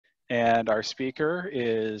And our speaker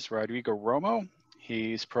is Rodrigo Romo.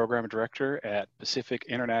 He's Program Director at Pacific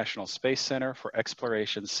International Space Center for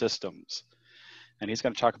Exploration Systems. And he's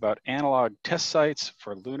going to talk about analog test sites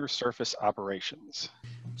for lunar surface operations.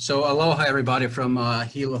 So aloha everybody from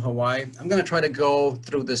Hilo, Hawaii. I'm going to try to go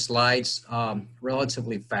through the slides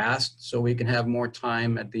relatively fast so we can have more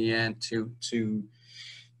time at the end to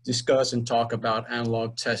discuss and talk about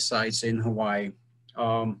analog test sites in Hawaii.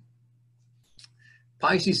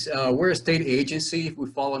 PISCES, we're a state agency. We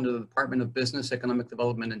fall under the Department of Business, Economic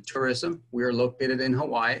Development, and Tourism. We are located in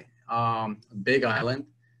Hawaii, a big island,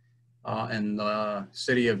 in the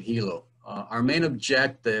city of Hilo. Our main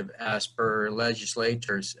objective as per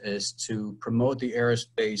legislators is to promote the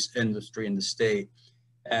aerospace industry in the state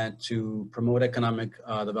and to promote economic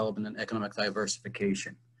development and economic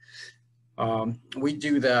diversification. We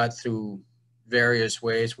do that through various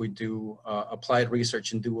ways. We do applied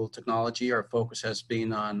research in dual technology. Our focus has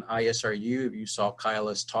been on ISRU. If you saw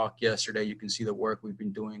Kyla's talk yesterday, you can see the work we've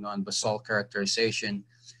been doing on basalt characterization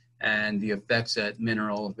and the effects that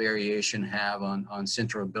mineral variation have on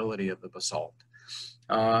sinterability of the basalt.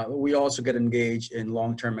 We also get engaged in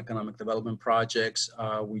long-term economic development projects.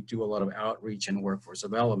 We do a lot of outreach and workforce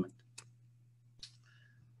development.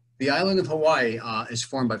 The island of Hawaii is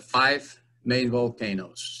formed by 5 main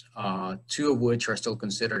volcanoes, 2 of which are still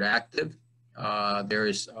considered active. There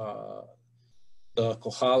is the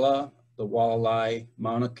Kohala, the Walalai,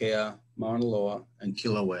 Mauna Kea, Mauna Loa, and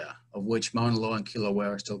Kilauea, of which Mauna Loa and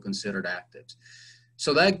Kilauea are still considered active.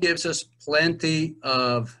 So that gives us plenty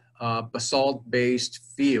of basalt-based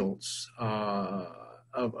fields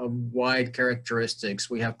of wide characteristics.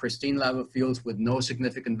 We have pristine lava fields with no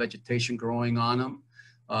significant vegetation growing on them.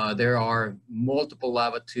 There are multiple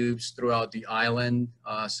lava tubes throughout the island.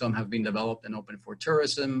 Some have been developed and open for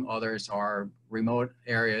tourism. Others are remote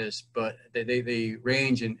areas, but they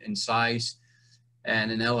range in size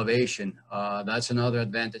and in elevation. That's another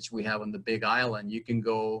advantage we have on the Big Island. You can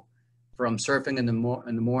go from surfing in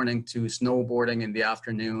the morning to snowboarding in the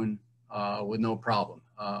afternoon with no problem.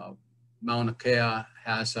 Mauna Kea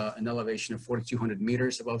has an elevation of 4,200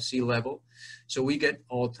 meters above sea level, so we get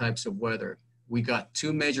all types of weather. We got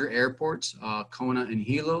 2 major airports, Kona and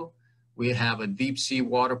Hilo. We have a deep sea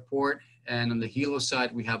water port, and on the Hilo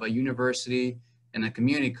side, we have a university and a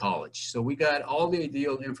community college. So we got all the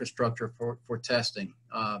ideal infrastructure for testing.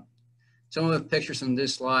 Some of the pictures on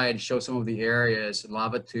this slide show some of the areas,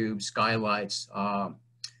 lava tubes, skylights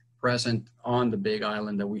present on the Big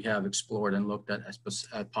Island that we have explored and looked at as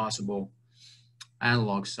possible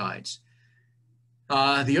analog sites.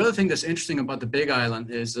 The other thing that's interesting about the Big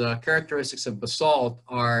Island is characteristics of basalt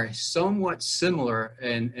are somewhat similar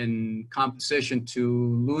in composition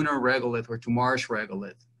to lunar regolith or to Mars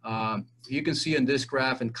regolith. You can see in this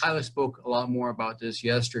graph, and Kyla spoke a lot more about this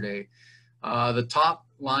yesterday, the top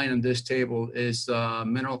line on this table is the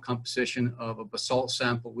mineral composition of a basalt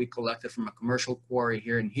sample we collected from a commercial quarry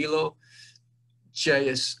here in Hilo.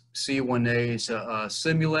 JSC1A is a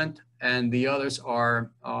simulant, and the others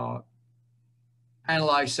are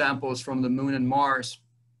analyzed samples from the Moon and Mars.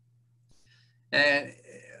 And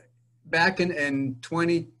back in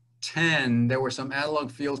 2010, there were some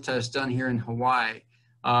analog field tests done here in Hawaii,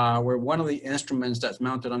 where one of the instruments that's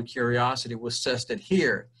mounted on Curiosity was tested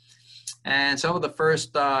here. And some of the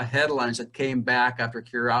first headlines that came back after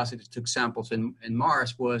Curiosity took samples in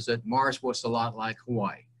Mars was that Mars was a lot like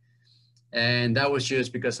Hawaii. And that was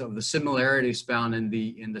just because of the similarities found in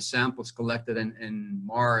the samples collected in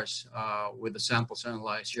Mars with the samples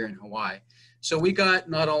analyzed here in Hawaii. So we got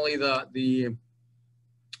not only the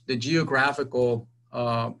geographical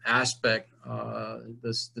aspect,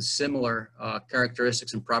 the similar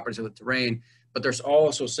characteristics and properties of the terrain, but there's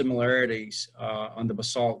also similarities on the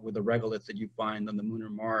basalt with the regolith that you find on the Moon or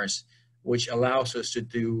Mars, which allows us to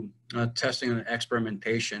do testing and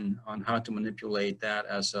experimentation on how to manipulate that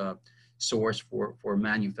as a source for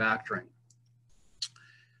manufacturing.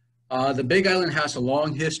 The Big Island has a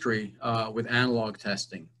long history with analog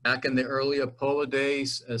testing. Back in the early Apollo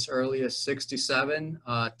days, as early as '67,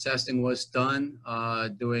 testing was done,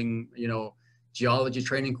 doing geology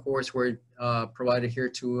training course were provided here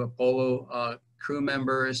to Apollo crew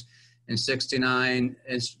members. In '69,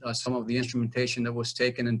 some of the instrumentation that was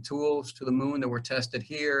taken and tools to the moon that were tested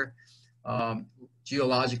here.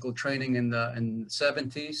 Geological training in the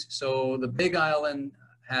 '70s. So the Big Island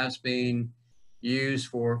has been used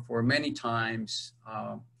for many times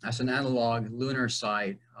as an analog lunar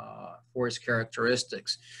site for its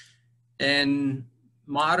characteristics. In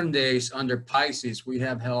modern days, under PISCES, we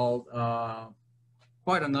have held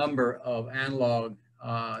quite a number of analog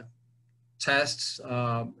tests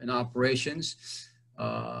and operations.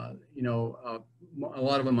 a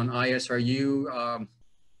lot of them on ISRU,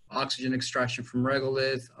 oxygen extraction from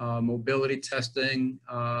regolith, mobility testing,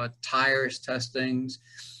 tires testings.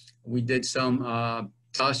 We did some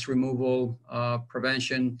dust removal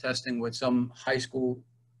prevention testing with some high school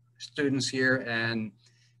students here and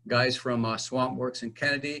guys from Swamp Works in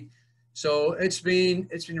Kennedy. So it's been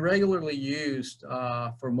regularly used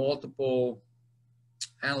for multiple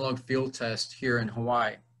analog field tests here in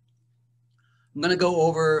Hawaii. I'm going to go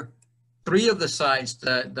over 3 of the sites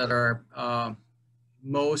that are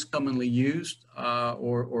most commonly used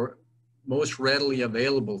or most readily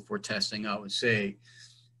available for testing, I would say.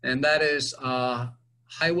 And that is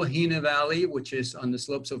Haiwahine Valley, which is on the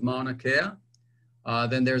slopes of Mauna Kea.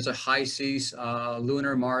 Then there's a high seas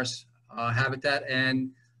lunar Mars habitat.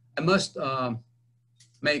 And I must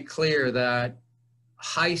make clear that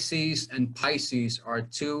high seas and PISCES are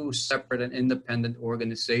 2 separate and independent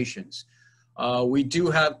organizations. We do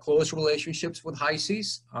have close relationships with high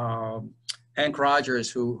seas. Hank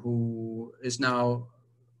Rogers, who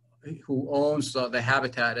owns the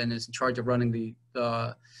habitat and is in charge of running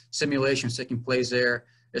the simulations taking place there,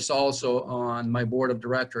 is also on my board of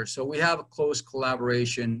directors. So we have a close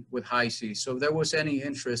collaboration with high seas. So if there was any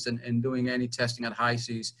interest in doing any testing at high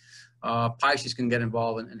seas, PISCES can get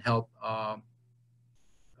involved and help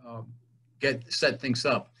set things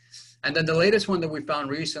up. And then the latest one that we found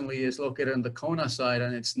recently is located on the Kona side,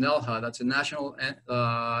 and it's NELHA. That's a Natural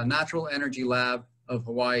Energy Lab of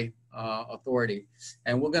Hawaii Authority.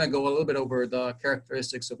 And we're going to go a little bit over the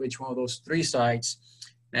characteristics of each one of those 3 sites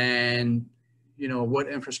and what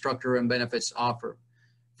infrastructure and benefits offer.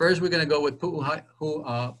 First, we're going to go with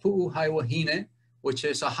Pu'uhaiwahine, which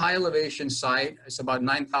is a high elevation site. It's about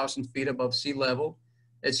 9,000 feet above sea level.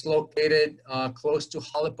 It's located close to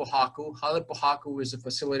Halepohaku. Halepohaku is a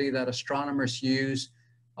facility that astronomers use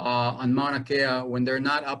on Mauna Kea. When they're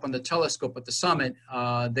not up on the telescope at the summit,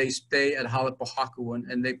 they stay at Halepohaku,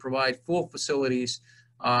 and they provide full facilities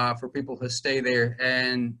for people to stay there.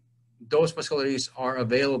 And those facilities are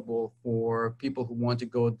available for people who want to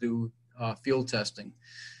go do field testing.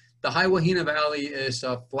 The Haiwahine Valley is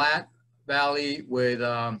a flat valley with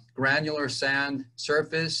granular sand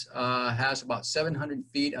surface, has about 700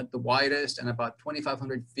 feet at the widest and about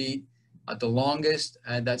 2,500 feet at the longest,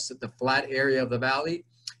 and that's the flat area of the valley.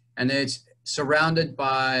 And it's surrounded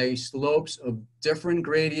by slopes of different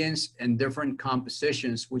gradients and different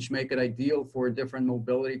compositions, which make it ideal for different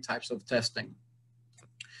mobility types of testing.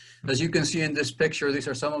 As you can see in this picture, these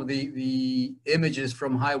are some of the images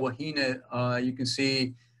from Haiwahine. You can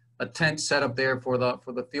see a tent set up there for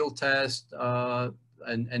the field test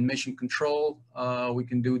and mission control. We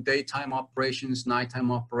can do daytime operations,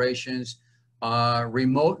 nighttime operations,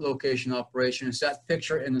 remote location operations. That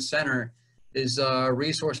picture in the center is a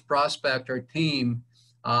resource prospector team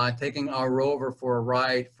taking our rover for a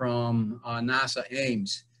ride from NASA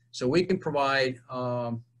Ames. So we can provide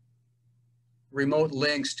remote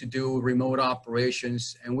links to do remote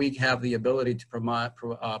operations, and we have the ability to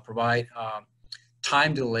provide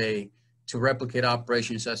time delay to replicate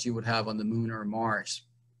operations as you would have on the moon or Mars.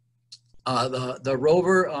 The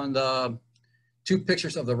rover on the 2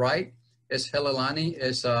 pictures of the right is Helelani.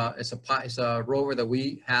 It's a rover that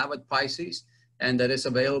we have at PISCES, and that is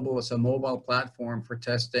available as a mobile platform for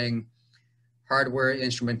testing hardware,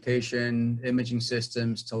 instrumentation, imaging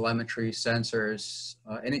systems, telemetry, sensors,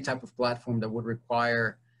 any type of platform that would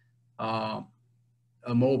require a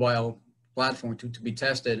mobile platform to be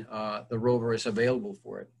tested. The rover is available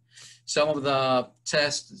for it. Some of the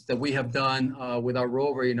tests that we have done with our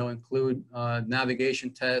rover, include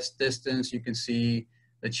navigation tests, distance. You can see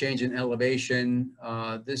the change in elevation.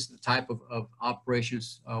 This is the type of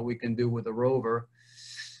operations we can do with the rover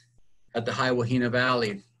at the Haiwahine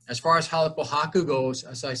Valley. As far as Halepohaku goes,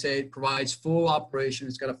 as I say, it provides full operation.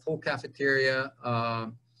 It's got a full cafeteria.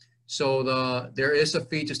 So there is a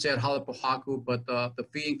fee to stay at Halepohaku, but the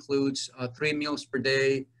fee includes 3 meals per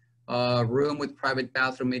day, room with private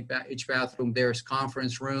bathroom. Each bathroom, there's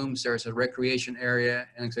conference rooms, there's a recreation area,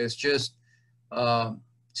 and it's just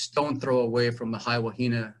stone throw away from the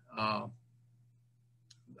Haiwahine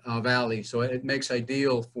Valley. So it makes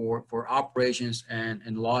ideal for operations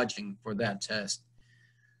and lodging for that test.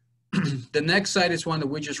 The next site is one that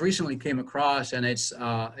we just recently came across, and it's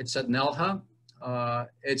at NELHA.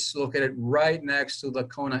 It's located right next to the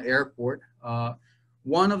Kona Airport.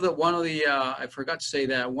 One of the I forgot to say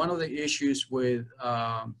that one of the issues with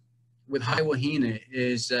Haiwahine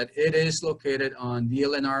is that it is located on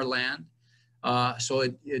DLNR land. So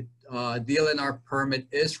DLNR permit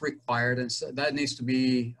is required, and so that needs to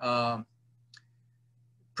be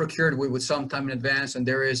procured with some time in advance, and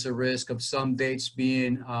there is a risk of some dates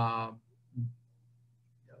being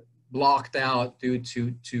blocked out due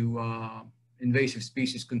to invasive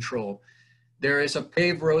species control. There is a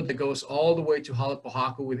paved road that goes all the way to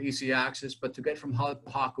Halapahaku with easy access, but to get from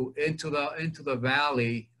Halapahaku into the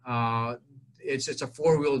valley, it's a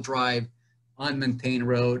four-wheel drive, unmaintained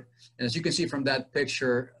road. And as you can see from that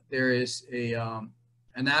picture, there is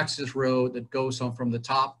an access road that goes on from the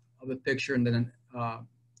top of the picture, and then an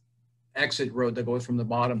exit road that goes from the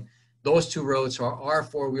bottom. Those two roads are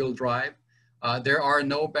four-wheel drive. There are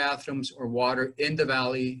no bathrooms or water in the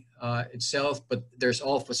valley itself, but there's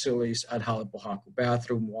all facilities at Halapahaku: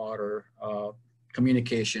 bathroom, water,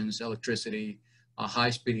 communications, electricity,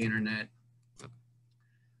 high-speed internet.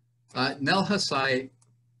 Nelha site,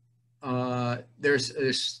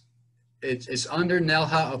 it's under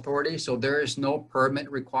Nelha authority, so there is no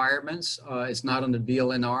permit requirements. It's not on the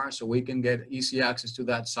DLNR, so we can get easy access to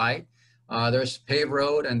that site. There's paved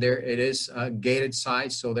road, and it is a gated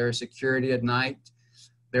site, so there's security at night.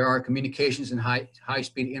 There are communications and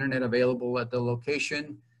high-speed internet available at the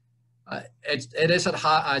location. It is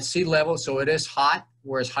at sea level, so it is hot,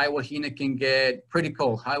 whereas High Wahina can get pretty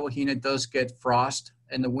cold. High Wahina does get frost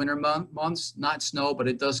in the winter months, not snow, but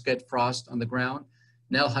it does get frost on the ground.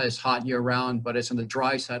 Nelha is hot year-round, but it's on the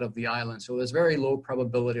dry side of the island, so there's very low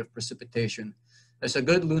probability of precipitation. It's a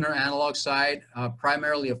good lunar analog site,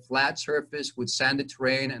 primarily a flat surface with sandy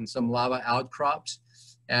terrain and some lava outcrops.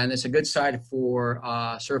 And it's a good site for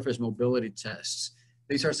surface mobility tests.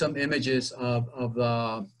 These are some images of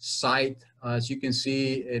the site. As you can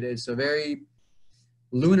see, it is a very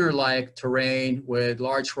lunar-like terrain with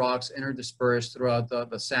large rocks interdispersed throughout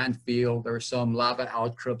the sand field. There are some lava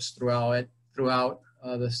outcrops throughout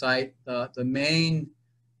the site. The main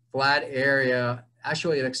flat area,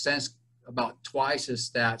 actually it extends about twice as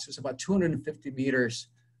that. So it's about 250 meters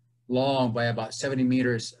long by about 70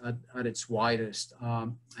 meters at its widest.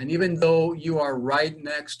 And even though you are right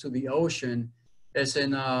next to the ocean, it's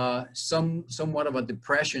in somewhat of a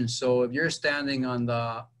depression. So if you're standing on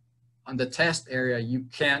the test area, you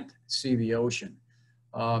can't see the ocean.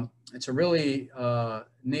 It's a really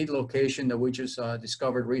neat location that we just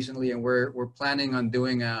discovered recently, and we're planning on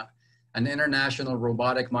doing an international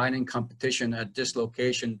robotic mining competition at this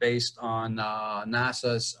location based on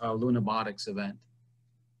NASA's Lunabotics event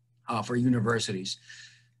for universities.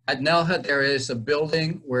 At Nelha, there is a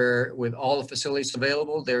building where, with all the facilities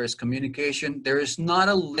available, there is communication. There is not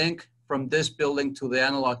a link from this building to the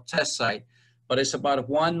Analogue test site, but it's about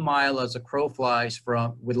 1 mile as a crow flies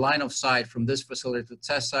with line of sight from this facility to the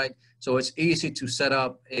test site. So it's easy to set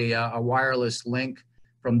up a wireless link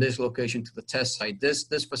from this location to the test site.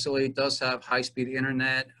 This facility does have high-speed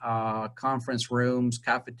internet, conference rooms,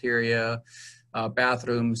 cafeteria,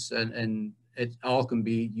 bathrooms, and it all can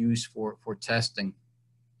be used for testing.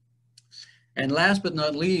 And last but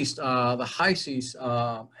not least, the high seas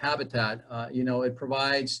habitat, it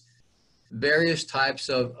provides various types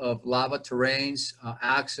of lava terrains,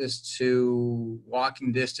 access to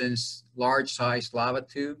walking distance, large sized lava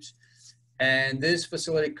tubes. And this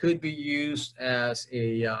facility could be used as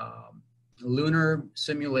a lunar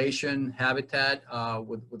simulation habitat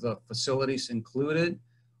with the facilities included,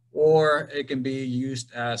 or it can be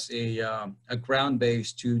used as a ground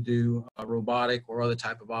base to do robotic or other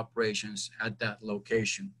type of operations at that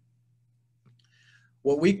location.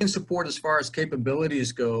 What we can support as far as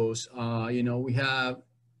capabilities goes, we have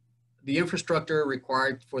the infrastructure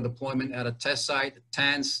required for deployment at a test site: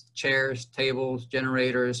 tents, chairs, tables,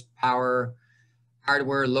 generators, power,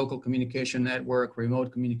 hardware, local communication network,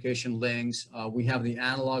 remote communication links. We have the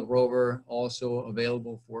Analogue rover also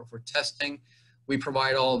available for testing. We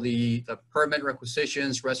provide all the permit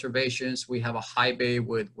requisitions, reservations. We have a high bay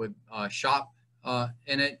with shop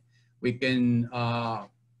in it. We can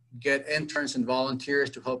get interns and volunteers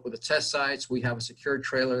to help with the test sites. We have a secure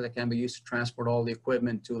trailer that can be used to transport all the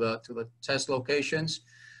equipment to the test locations.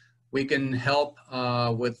 We can help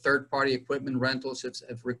with third-party equipment rentals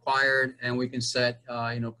if required, and we can set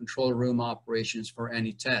control room operations for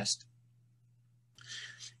any test.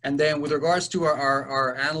 And then with regards to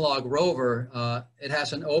our Analogue rover, it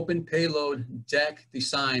has an open payload deck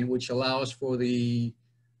design, which allows for the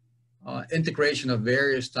integration of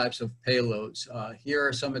various types of payloads. Here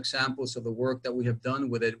are some examples of the work that we have done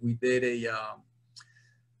with it. We did a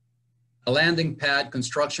landing pad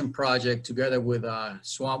construction project together with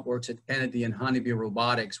SwampWorks at Kennedy and Honeybee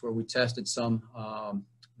Robotics, where we tested some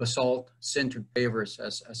basalt sintered pavers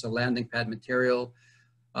as a landing pad material.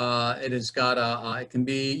 It has got it can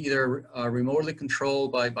be either remotely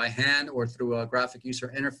controlled by hand or through a graphic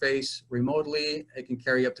user interface remotely. It can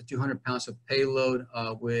carry up to 200 pounds of payload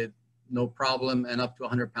with no problem, and up to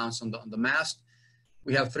 100 pounds on the mast.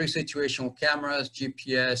 We have 3 situational cameras,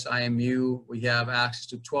 GPS, IMU. We have access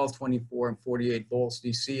to 12, 24, and 48 volts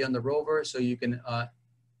DC on the rover, so you can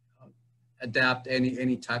adapt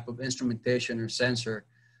any type of instrumentation or sensor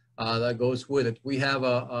that goes with it. We have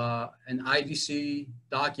an IDC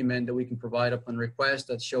document that we can provide upon request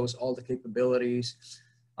that shows all the capabilities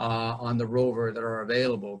on the rover that are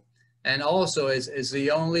available. And also is the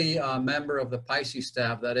only member of the PISCES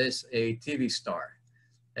staff that is a TV star.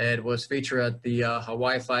 It was featured at the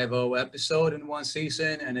Hawaii Five-0 episode in one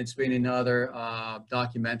season, and it's been in other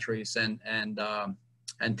documentaries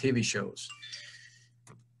and TV shows.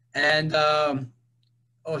 And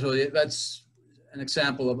also, that's an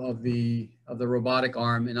example of the robotic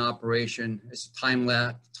arm in operation. It's a time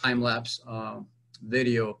lapse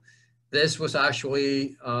video. This was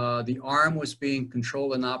actually the arm was being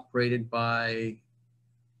controlled and operated by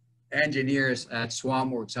engineers at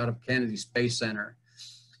SWAMWorks out of Kennedy Space Center.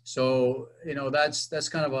 So, you know, that's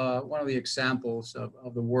kind of one of the examples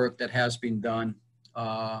of the work that has been done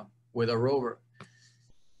with a rover.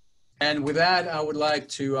 And with that, I would like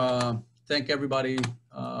to thank everybody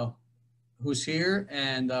who's here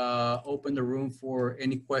and open the room for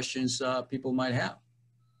any questions people might have.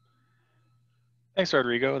 Thanks,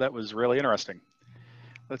 Rodrigo. That was really interesting.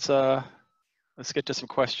 Let's get to some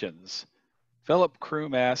questions. Philip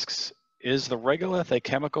Kroom asks, is the regolith a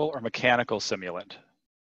chemical or mechanical simulant?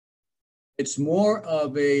 It's more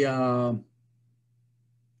of a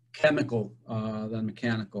chemical than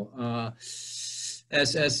mechanical.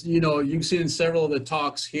 As you know, you've seen in several of the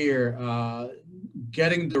talks here,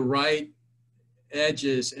 getting the right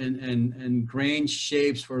edges and grain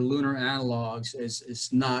shapes for lunar analogs is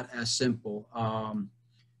not as simple.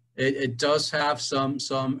 It does have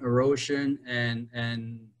some erosion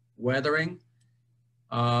and weathering,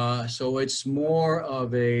 so it's more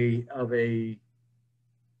of a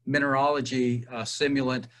mineralogy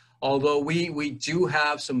simulant. Although we do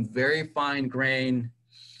have some very fine grain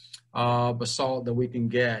basalt that we can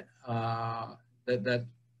get that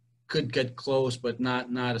could get close, but not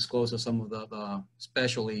as close as some of the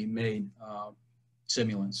specially made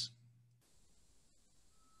simulants.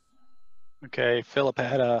 Okay, Philip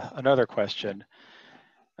had another question.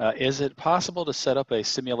 Is it possible to set up a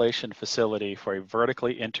simulation facility for a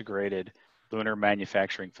vertically integrated lunar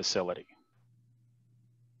manufacturing facility?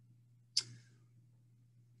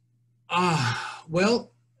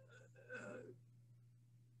 Well,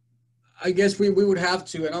 I guess we would have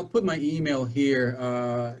to, and I'll put my email here.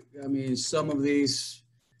 I mean, some of these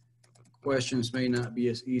questions may not be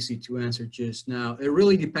as easy to answer just now. It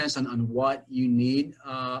really depends on what you need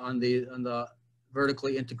on the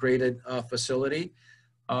vertically integrated facility.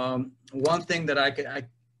 One thing that I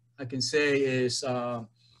can say is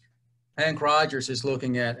Hank Rogers is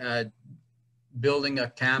looking at building a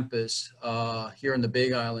campus here on the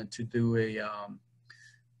Big Island to do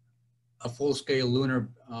a full-scale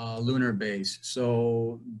lunar base.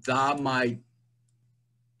 So that might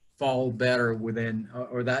fall better within,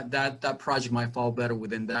 or that project might fall better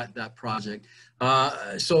within that project.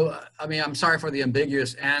 So I mean, I'm sorry for the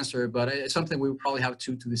ambiguous answer, but it's something we would probably have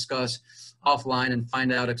to discuss offline and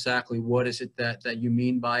find out exactly what is it that you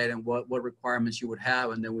mean by it and what requirements you would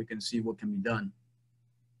have, and then we can see what can be done.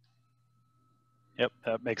 Yep,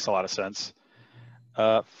 that makes a lot of sense.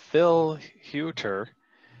 Phil Huter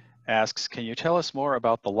asks, can you tell us more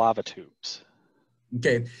about the lava tubes?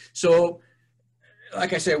 Okay, so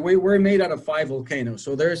like I said, we're made out of 5 volcanoes,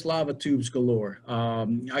 so there's lava tubes galore.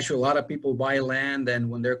 Actually, a lot of people buy land, and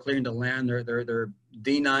when they're clearing the land, their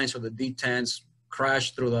D9s or the D10s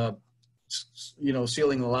crash through the,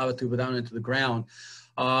 sealing the lava tube down into the ground.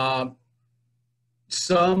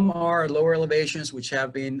 Some are at lower elevations, which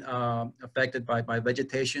have been affected by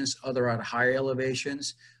vegetations. Other are at higher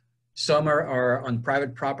elevations. Some are on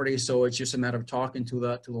private property, so it's just a matter of talking to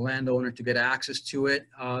the landowner to get access to it.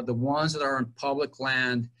 The ones that are on public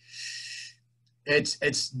land,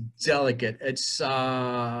 it's delicate. It's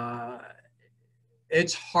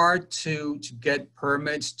hard to get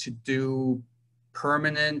permits to do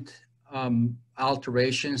permanent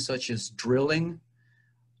alterations such as drilling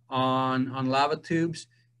on lava tubes.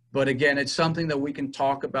 But again, it's something that we can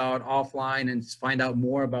talk about offline and find out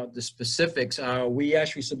more about the specifics. We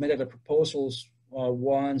actually submitted a proposal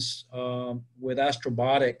once with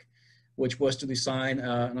Astrobotic, which was to design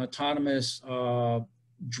an autonomous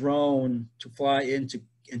drone to fly into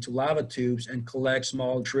into lava tubes and collect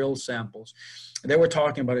small drill samples. They were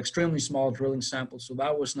talking about extremely small drilling samples, so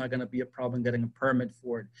that was not going to be a problem getting a permit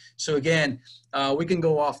for it. So again, we can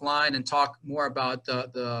go offline and talk more about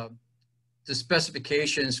the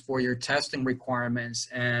specifications for your testing requirements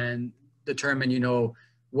and determine, you know,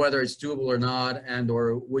 whether it's doable or not, and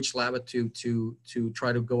or which lava tube to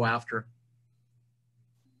try to go after.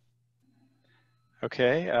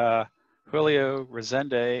 Okay. Julio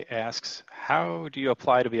Resende asks, how do you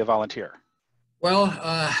apply to be a volunteer? Well,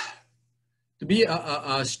 to be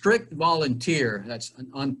a strict volunteer, that's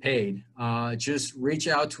unpaid, just reach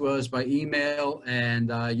out to us by email, and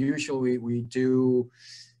usually we do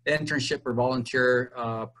internship or volunteer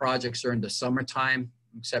projects during the summertime,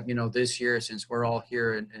 except, you know, this year, since we're all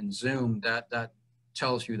here in Zoom, that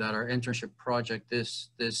tells you that our internship project this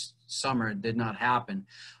summer did not happen.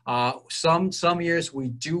 Some years we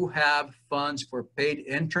do have funds for paid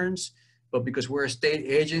interns, but because we're a state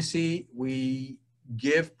agency, we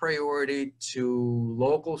give priority to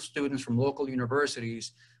local students from local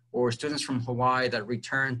universities or students from Hawaii that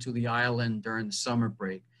return to the island during the summer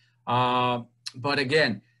break. But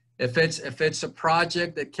again, if it's a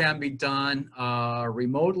project that can be done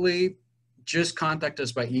remotely, just contact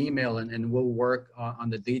us by email, and we'll work on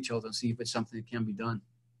the details and see if it's something that can be done.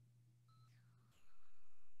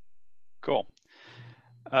 Cool.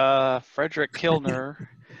 Frederick Kilner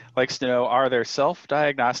likes to know, are there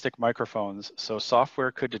self-diagnostic microphones so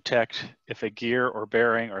software could detect if a gear or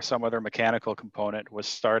bearing or some other mechanical component was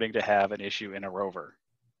starting to have an issue in a rover?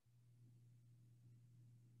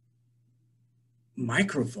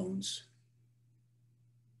 Microphones?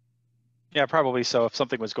 Yeah, probably so. If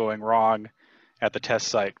something was going wrong at the test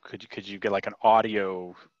site, could you get like an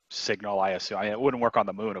audio signal, I assume? I mean, it wouldn't work on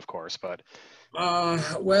the moon, of course, but.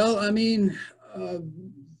 Well, I mean,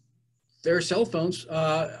 there are cell phones.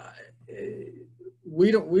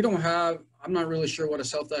 We don't have, I'm not really sure what a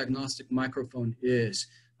self-diagnostic microphone is.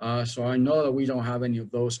 So I know that we don't have any of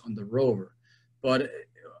those on the rover. But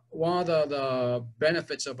one of the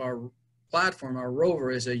benefits of our platform, our rover,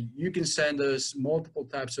 is that you can send us multiple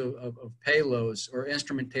types of payloads or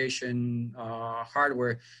instrumentation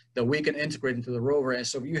hardware that we can integrate into the rover. And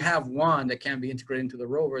so if you have one that can be integrated into the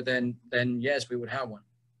rover, then yes, we would have one.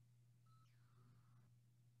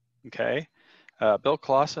 Okay. Bill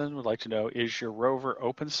Clausen would like to know, is your rover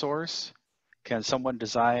open source? Can someone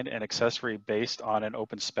design an accessory based on an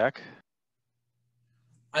open spec?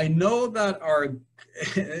 I know that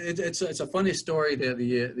it's a funny story,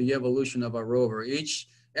 the evolution of our rover.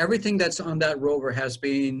 Everything that's on that rover has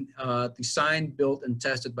been designed, built, and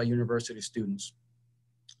tested by university students.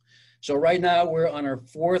 So right now we're on our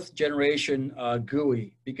 4th generation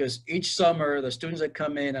GUI, because each summer the students that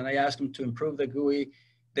come in and I ask them to improve the GUI,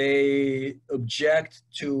 they object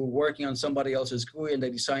to working on somebody else's GUI, and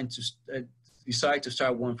they decide to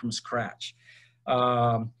start one from scratch.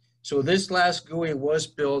 So this last GUI was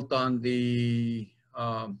built on the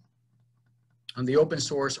open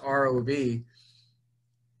source ROV,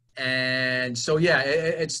 and so yeah,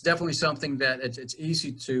 it's definitely something that it's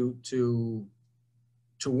easy to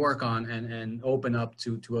work on and open up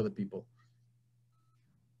to other people.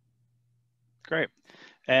 Great.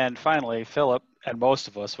 And finally, Philip and most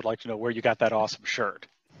of us would like to know where you got that awesome shirt.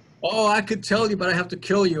 Oh, I could tell you, but I have to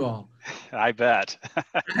kill you all. I bet.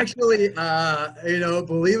 Actually, you know,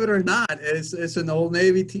 believe it or not, it's an Old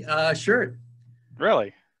Navy shirt.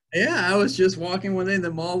 Really? Yeah, I was just walking one day in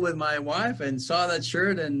the mall with my wife and saw that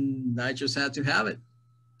shirt, and I just had to have it.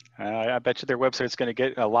 I bet you their website's going to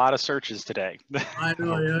get a lot of searches today. I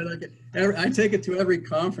know. You know, I take it to every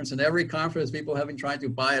conference, and every conference people have been trying to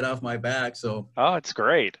buy it off my back. So. Oh, it's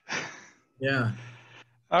great. Yeah.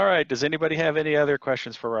 All right. Does anybody have any other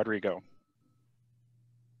questions for Rodrigo?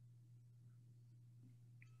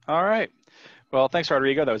 All right. Well, thanks,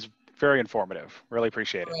 Rodrigo. That was very informative. Really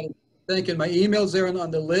appreciate it. Thank you. My email's there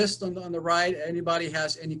on the list on the right. Anybody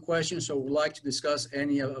has any questions or would like to discuss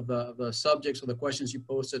any of the subjects or the questions you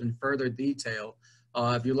posted in further detail,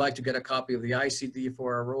 if you'd like to get a copy of the ICD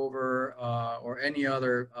for our rover or any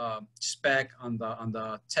other spec on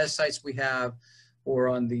the test sites we have, or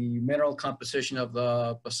on the mineral composition of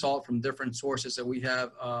the basalt from different sources that we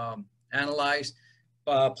have analyzed,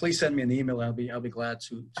 please send me an email. I'll be glad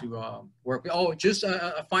to work. Oh, just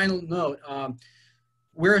a final note.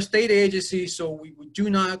 We're a state agency, so we do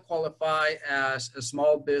not qualify as a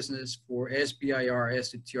small business for SBIR,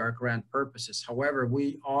 STTR grant purposes. However,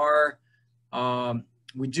 we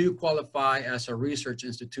do qualify as a research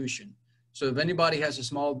institution. So if anybody has a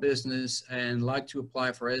small business and like to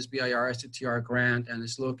apply for SBIR, STTR grant, and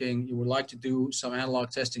you would like to do some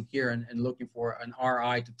analog testing here and looking for an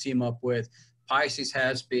RI to team up with, PISCES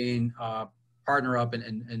has been partner up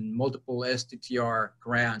in multiple STTR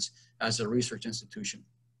grants as a research institution.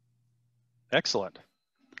 Excellent.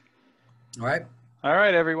 All right. All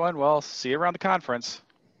right, everyone. Well, see you around the conference.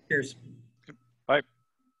 Cheers.